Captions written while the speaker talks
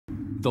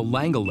The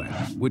Lange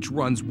Ledge, which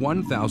runs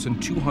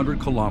 1,200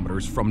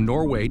 kilometers from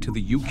Norway to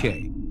the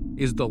UK,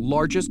 is the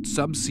largest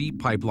subsea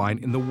pipeline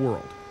in the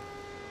world.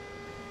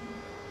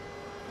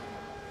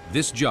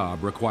 This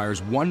job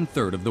requires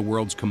 1/3 of the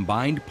world's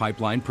combined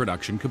pipeline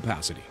production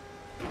capacity.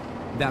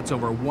 That's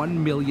over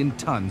 1 million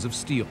tons of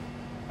steel.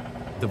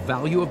 The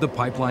value of the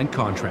pipeline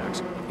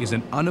contracts is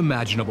an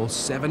unimaginable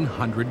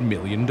 $700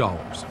 million.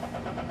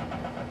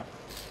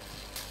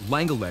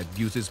 Lange Ledge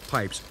uses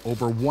pipes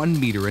over 1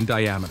 meter in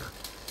diameter,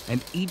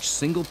 and each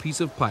single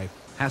piece of pipe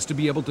has to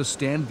be able to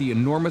stand the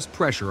enormous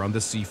pressure on the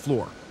sea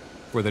floor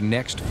for the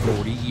next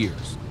 40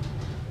 years.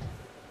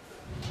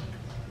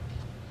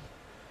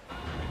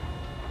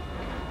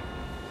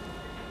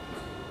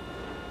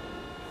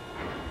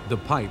 The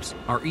pipes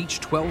are each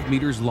 12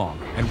 meters long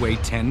and weigh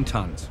 10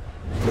 tons.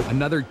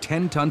 Another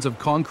 10 tons of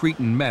concrete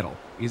and metal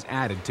is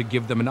added to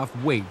give them enough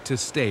weight to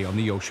stay on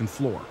the ocean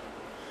floor.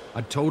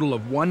 A total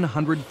of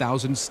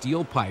 100,000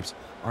 steel pipes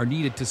are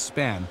needed to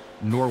span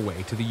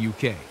Norway to the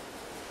UK.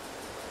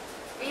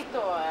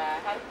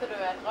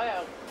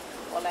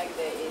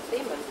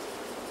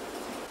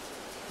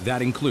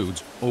 That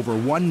includes over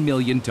 1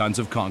 million tons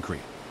of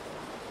concrete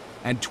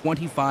and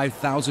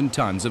 25,000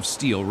 tons of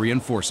steel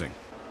reinforcing.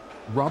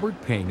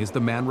 Robert Payne is the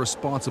man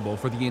responsible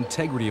for the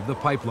integrity of the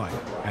pipeline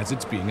as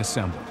it's being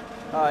assembled.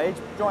 Each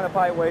joint of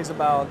pipe weighs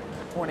about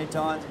 20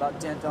 tons, about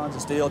 10 tons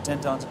of steel, 10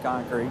 tons of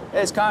concrete.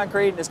 It's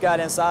concrete and it's got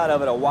inside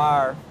of it a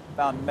wire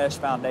mesh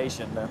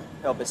foundation to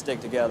help it stick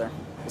together.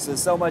 There's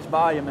so much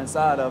volume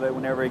inside of it,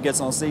 whenever it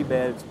gets on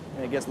seabed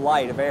and it gets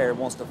light of air, it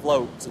wants to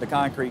float, so the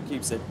concrete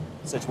keeps it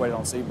situated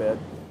on seabed.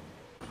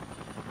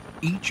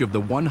 Each of the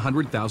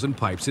 100,000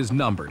 pipes is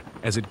numbered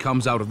as it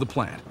comes out of the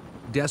plant,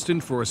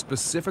 destined for a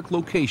specific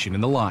location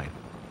in the line.